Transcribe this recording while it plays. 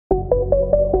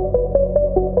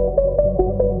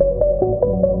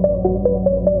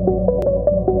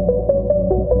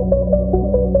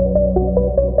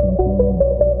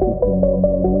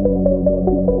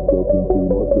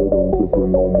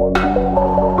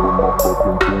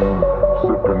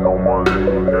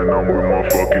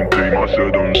I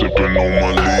said I'm sipping on my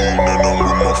lean and I'm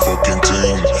with my fucking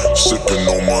team. Sipping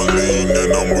on my lean and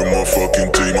I'm with my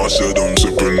fucking team. I said I'm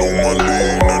sipping on my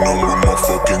lean and I'm with my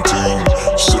fucking team.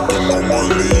 Sipping on my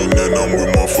lean and I'm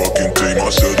with my fucking team. I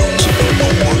said I'm sipping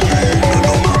on my lean and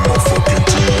I'm with my fucking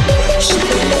team.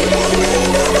 Sipping on my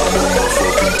lean and I'm with my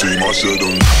fucking team. I said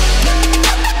I'm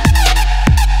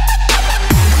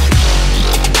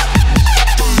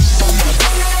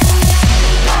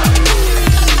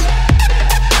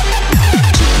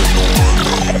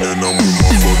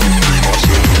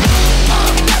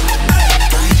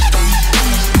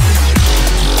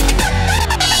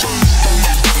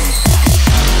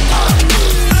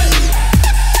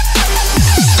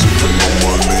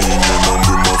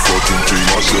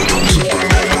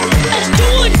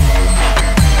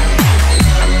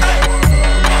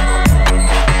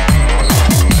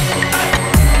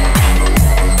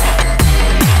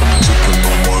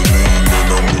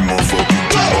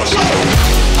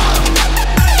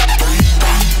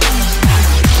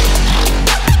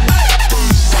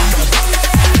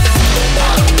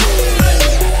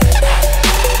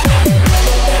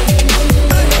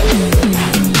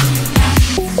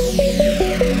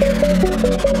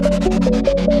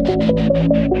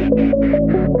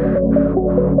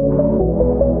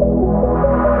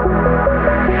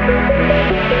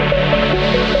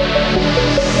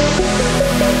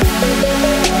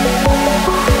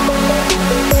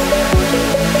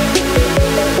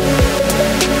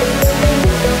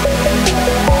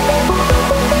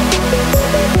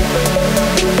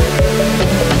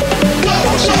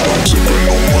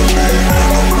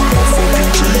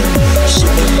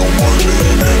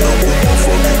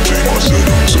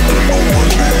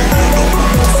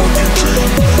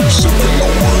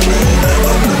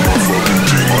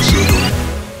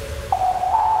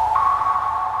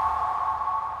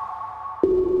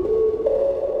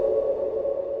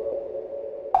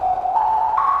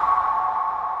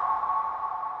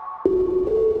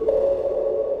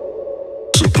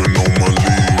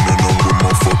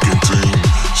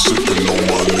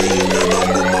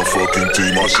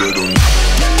I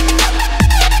said